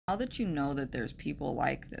Now that you know that there's people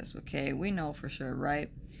like this, okay, we know for sure,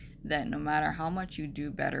 right, that no matter how much you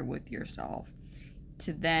do better with yourself,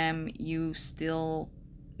 to them, you still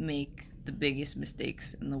make the biggest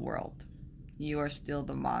mistakes in the world. You are still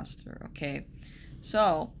the monster, okay?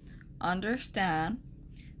 So, understand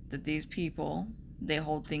that these people, they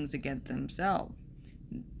hold things against themselves.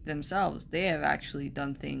 They have actually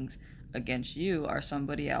done things against you or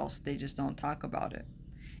somebody else. They just don't talk about it.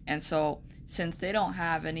 And so, since they don't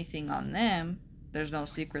have anything on them, there's no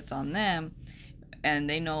secrets on them, and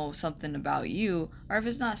they know something about you, or if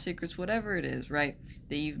it's not secrets, whatever it is, right,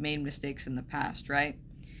 that you've made mistakes in the past, right?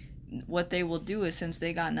 What they will do is, since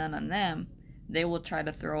they got none on them, they will try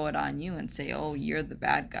to throw it on you and say, oh, you're the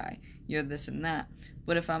bad guy, you're this and that.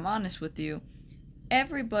 But if I'm honest with you,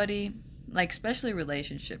 everybody, like especially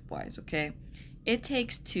relationship wise, okay, it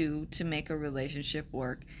takes two to make a relationship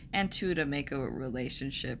work and two to make a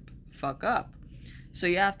relationship fuck up. So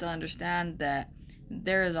you have to understand that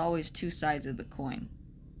there is always two sides of the coin.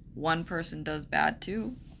 One person does bad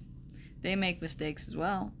too. They make mistakes as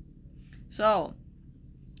well. So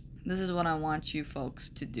this is what I want you folks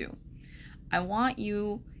to do. I want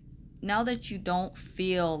you, now that you don't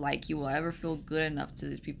feel like you will ever feel good enough to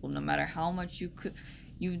these people, no matter how much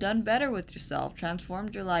you've done better with yourself,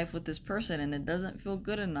 transformed your life with this person, and it doesn't feel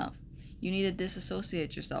good enough. You need to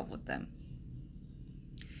disassociate yourself with them.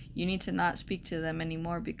 You need to not speak to them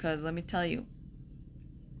anymore, because let me tell you,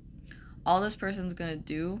 all this person's going to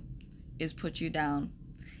do is put you down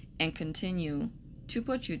and continue to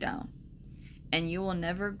put you down. And you will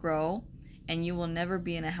never grow, and you will never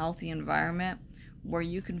be in a healthy environment where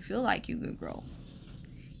you can feel like you could grow.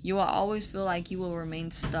 You will always feel like you will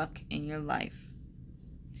remain stuck in your life.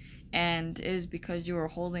 And it is because you are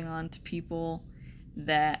holding on to people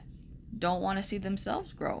that don't want to see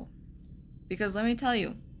themselves grow. Because let me tell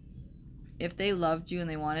you, if they loved you and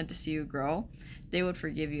they wanted to see you grow, they would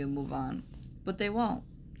forgive you and move on. But they won't.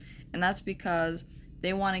 And that's because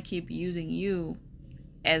they want to keep using you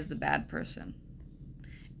as the bad person,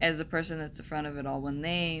 as the person that's the front of it all, when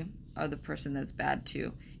they are the person that's bad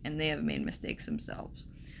too, and they have made mistakes themselves.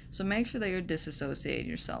 So make sure that you're disassociating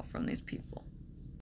yourself from these people.